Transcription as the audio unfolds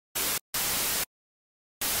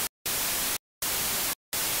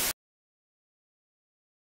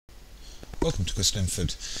Welcome to Chris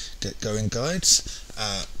Linford Get Going Guides.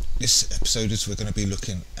 This episode is we're going to be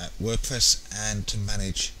looking at WordPress and to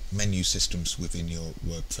manage menu systems within your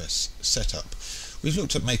WordPress setup. We've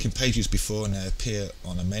looked at making pages before and they appear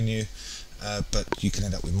on a menu, but you can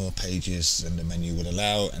end up with more pages than the menu would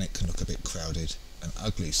allow and it can look a bit crowded and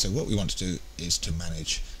ugly. So what we want to do is to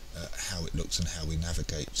manage how it looks and how we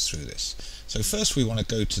navigate through this. So first we want to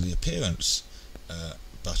go to the Appearance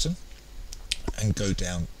button and go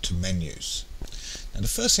down to Menus. Now the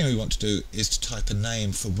first thing we want to do is to type a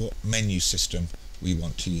name for what menu system we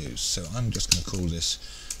want to use. So I'm just going to call this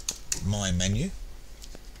My Menu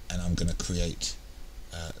and I'm going to create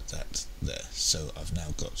that there. So I've now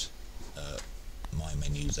got My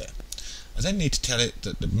Menu there. I then need to tell it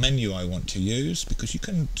that the menu I want to use, because you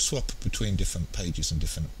can swap between different pages and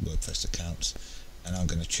different WordPress accounts, and I'm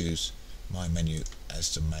going to choose My Menu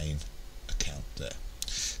as the main account there.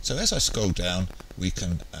 So as I scroll down we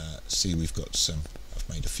can see we've got I've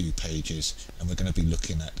made a few pages and we're going to be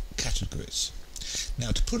looking at categories.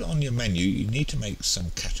 Now to put it on your menu you need to make some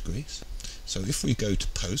categories. So if we go to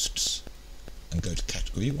Posts and go to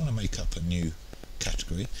Category, you want to make up a new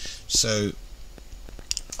category. So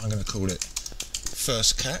I'm going to call it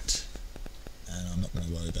First Cat, and I'm not going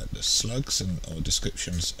to worry about the slugs or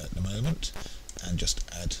descriptions at the moment, and just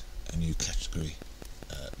add a new category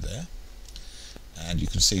there. And you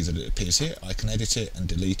can see that it appears here. I can edit it and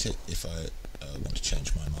delete it if I want to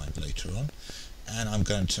change my mind later on. And I'm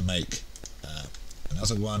going to make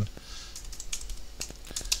another one,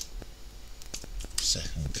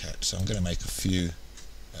 Second Cat. So I'm going to make a few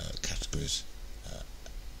categories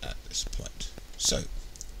at this point. So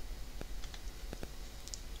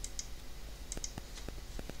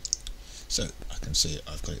I can see it,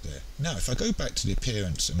 I've got it there. Now if I go back to the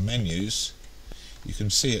Appearance and Menus, you can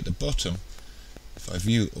see at the bottom, if I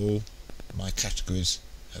view all, my categories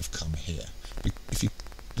have come here.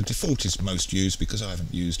 The default is most used, because I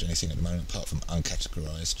haven't used anything at the moment apart from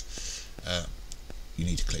uncategorized. You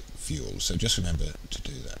need to click View All, so just remember to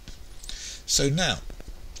do that. So now,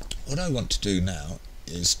 what I want to do now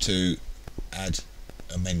is to add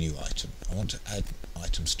a menu item. I want to add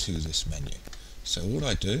items to this menu. So all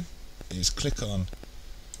I do is click on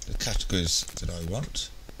the categories that I want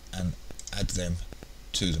and add them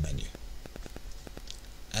to the menu.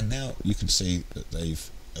 And now you can see that they've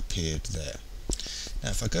appeared there.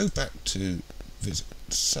 Now if I go back to visit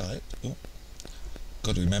the site,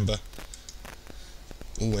 got to remember,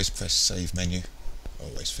 always press Save Menu.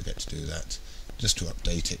 Always forget to do that, just to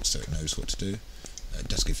update it so it knows what to do. It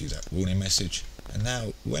does give you that warning message. And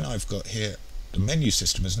now when I've got here, the menu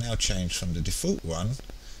system has now changed from the default one,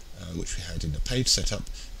 which we had in the page setup,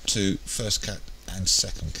 to First Cat and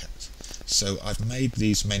Second Cat. So I've made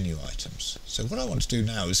these menu items. So what I want to do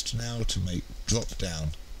now is to make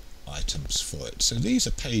drop-down items for it. So these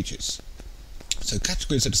are pages. So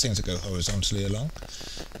categories are the things that go horizontally along,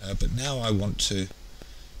 but now I want to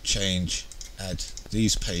add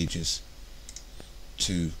these pages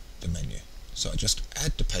to the menu. So I just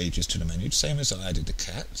add the pages to the menu, same as I added the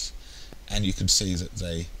cats, and you can see that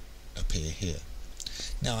they appear here.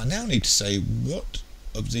 Now I need to say what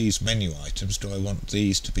of these menu items do I want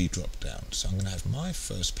these to be dropped down. So I'm going to have my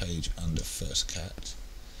first page under First Cat,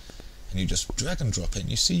 and you just drag and drop it and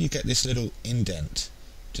you see you get this little indent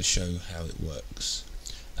to show how it works.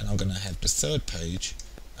 And I'm going to have the third page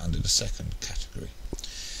under the second category.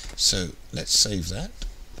 So let's save that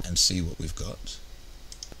and see what we've got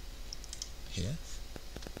here.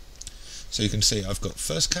 So you can see I've got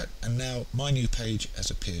First Cat and now my new page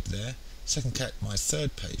has appeared there. Second Cat, my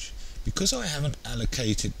third page. Because I haven't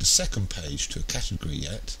allocated the second page to a category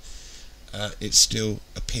yet, it's still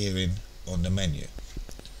appearing on the menu.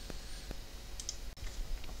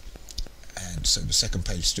 And so the second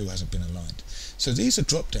page still hasn't been aligned. So these are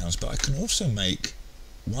drop downs, but I can also make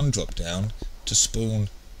one drop down to spawn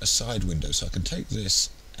a side window. So I can take this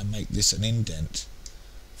and make this an indent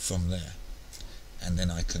from there. And then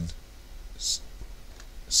I can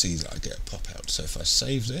see that I get a pop out. So if I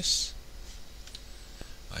save this,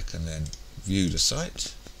 I can then view the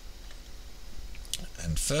site,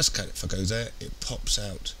 and First Cat, if I go there, it pops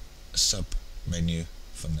out a sub menu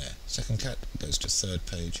from there. Second Cat goes to third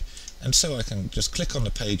page, and so I can just click on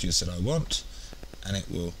the pages that I want and it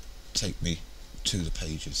will take me to the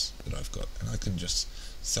pages that I've got, and I can just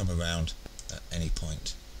thumb around at any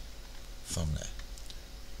point from there.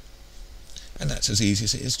 And that's as easy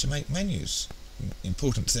as it is to make menus. The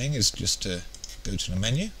important thing is just to go to the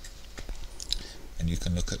menu, and you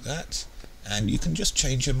can look at that, and you can just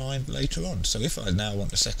change your mind later on. So if I now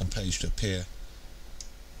want the second page to appear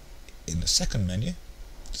in the second menu,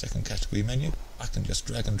 second category menu, I can just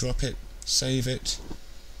drag and drop it save it,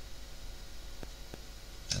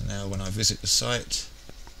 and now when I visit the site,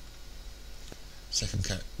 Second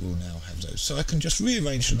Cat will now have those. So I can just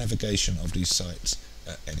rearrange the navigation of these sites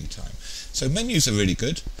at any time. So menus are really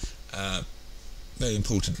good, very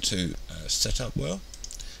important to set up well,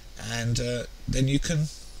 and then you can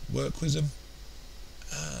work with them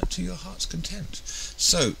to your heart's content.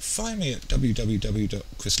 So find me at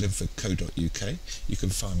www.chrislinfordco.uk. You can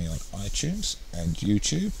find me on iTunes and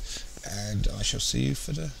YouTube, and I shall see you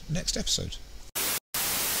for the next episode.